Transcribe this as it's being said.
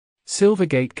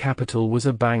Silvergate Capital was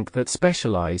a bank that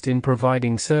specialized in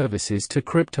providing services to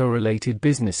crypto-related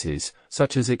businesses,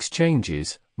 such as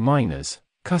exchanges, miners,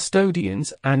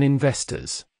 custodians, and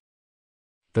investors.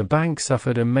 The bank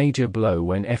suffered a major blow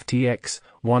when FTX,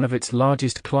 one of its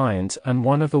largest clients and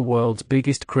one of the world's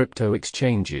biggest crypto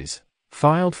exchanges,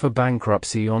 filed for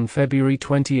bankruptcy on February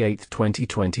 28,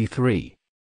 2023.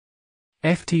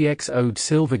 FTX owed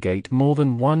Silvergate more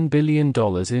than $1 billion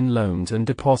in loans and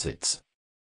deposits.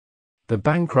 The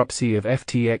bankruptcy of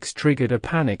FTX triggered a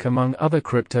panic among other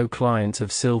crypto clients of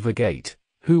Silvergate,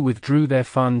 who withdrew their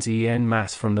funds en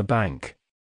masse from the bank.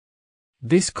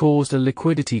 This caused a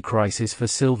liquidity crisis for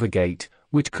Silvergate,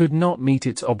 which could not meet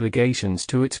its obligations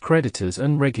to its creditors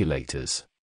and regulators.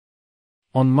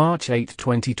 On March 8,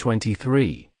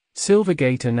 2023,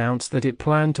 Silvergate announced that it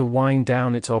planned to wind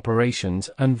down its operations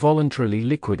and voluntarily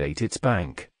liquidate its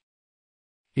bank.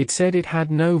 It said it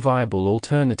had no viable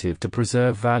alternative to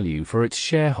preserve value for its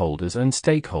shareholders and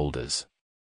stakeholders.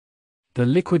 The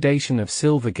liquidation of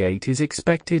Silvergate is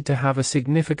expected to have a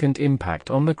significant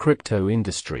impact on the crypto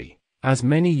industry, as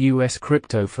many U.S.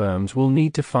 crypto firms will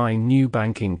need to find new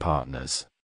banking partners.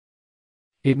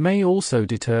 It may also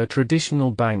deter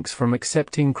traditional banks from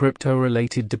accepting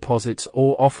crypto-related deposits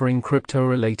or offering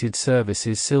crypto-related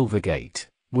services. Silvergate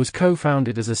was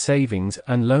co-founded as a savings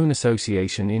and loan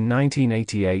association in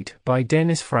 1988 by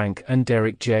Dennis Frank and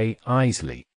Derek J.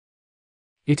 Isley.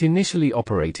 It initially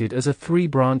operated as a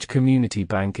 3-branch community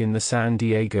bank in the San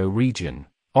Diego region,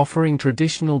 offering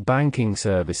traditional banking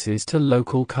services to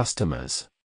local customers.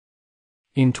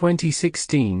 In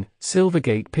 2016,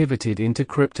 Silvergate pivoted into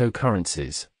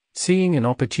cryptocurrencies, seeing an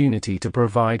opportunity to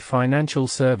provide financial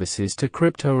services to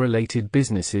crypto-related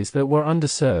businesses that were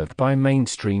underserved by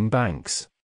mainstream banks.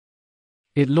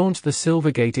 It launched the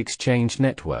Silvergate Exchange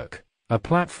Network, a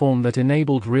platform that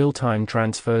enabled real-time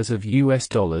transfers of US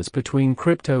dollars between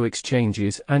crypto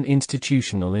exchanges and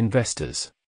institutional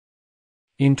investors.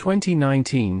 In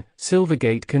 2019,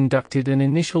 Silvergate conducted an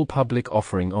initial public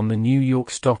offering on the New York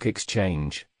Stock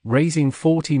Exchange, raising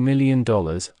 $40 million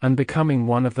and becoming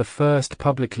one of the first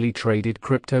publicly traded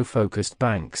crypto-focused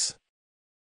banks.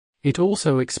 It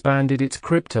also expanded its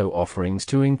crypto offerings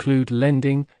to include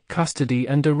lending, custody,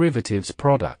 and derivatives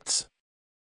products.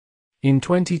 In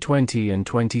 2020 and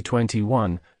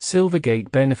 2021,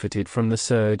 Silvergate benefited from the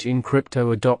surge in crypto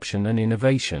adoption and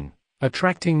innovation,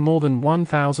 attracting more than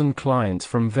 1,000 clients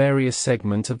from various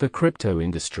segments of the crypto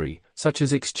industry, such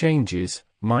as exchanges,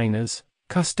 miners,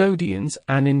 custodians,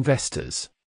 and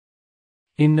investors.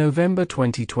 In November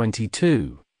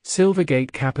 2022,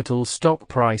 Silvergate Capital's stock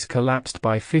price collapsed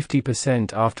by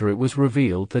 50% after it was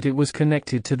revealed that it was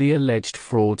connected to the alleged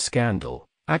fraud scandal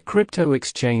at crypto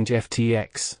exchange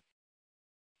FTX.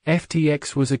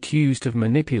 FTX was accused of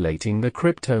manipulating the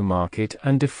crypto market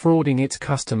and defrauding its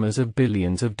customers of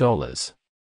billions of dollars.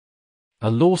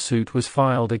 A lawsuit was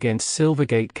filed against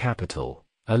Silvergate Capital,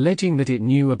 alleging that it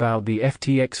knew about the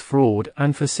FTX fraud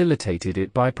and facilitated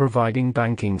it by providing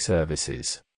banking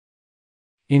services.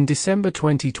 In December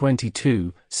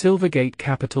 2022, Silvergate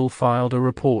Capital filed a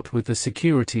report with the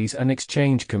Securities and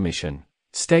Exchange Commission,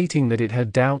 stating that it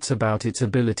had doubts about its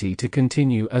ability to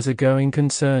continue as a going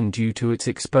concern due to its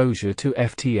exposure to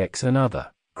FTX and other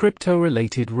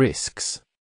crypto-related risks.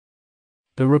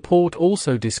 The report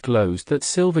also disclosed that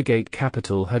Silvergate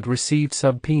Capital had received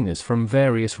subpoenas from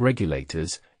various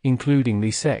regulators, including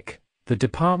the SEC, the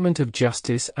Department of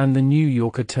Justice, and the New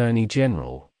York Attorney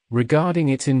General, regarding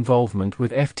its involvement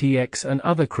with FTX and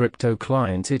other crypto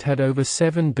clients. It had over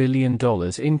 $7 billion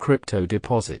in crypto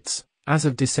deposits as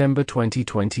of December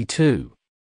 2022.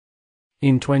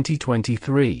 In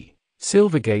 2023,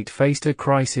 Silvergate faced a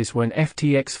crisis when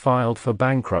FTX filed for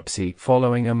bankruptcy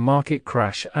following a market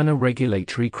crash and a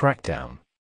regulatory crackdown.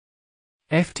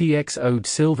 FTX owed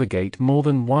Silvergate more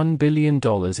than $1 billion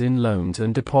in loans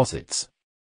and deposits.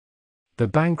 The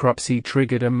bankruptcy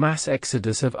triggered a mass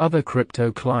exodus of other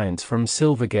crypto clients from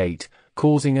Silvergate,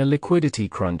 causing a liquidity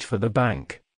crunch for the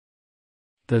bank.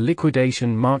 The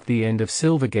liquidation marked the end of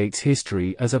Silvergate's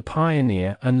history as a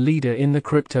pioneer and leader in the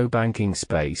crypto banking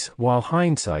space. While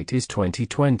hindsight is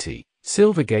 2020,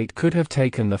 Silvergate could have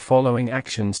taken the following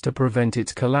actions to prevent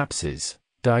its collapses: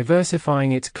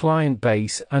 diversifying its client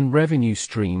base and revenue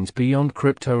streams beyond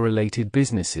crypto-related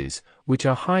businesses, which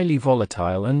are highly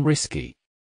volatile and risky;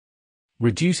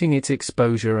 reducing its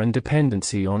exposure and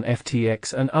dependency on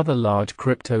FTX and other large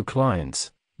crypto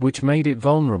clients, which made it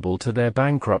vulnerable to their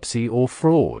bankruptcy or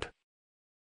fraud;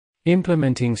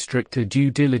 implementing stricter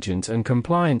due diligence and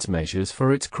compliance measures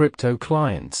for its crypto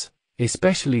clients,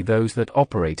 especially those that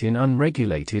operate in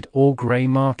unregulated or gray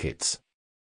markets;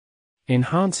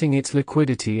 enhancing its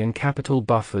liquidity and capital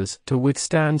buffers to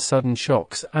withstand sudden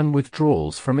shocks and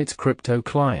withdrawals from its crypto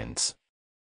clients,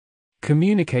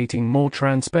 communicating more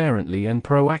transparently and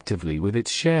proactively with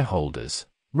its shareholders,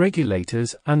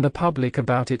 regulators, and the public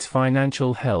about its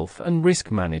financial health and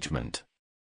risk management.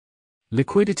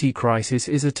 Liquidity crisis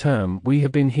is a term we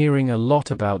have been hearing a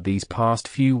lot about these past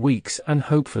few weeks, and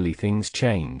hopefully things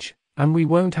change, and we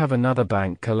won't have another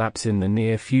bank collapse in the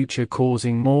near future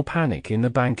causing more panic in the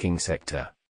banking sector.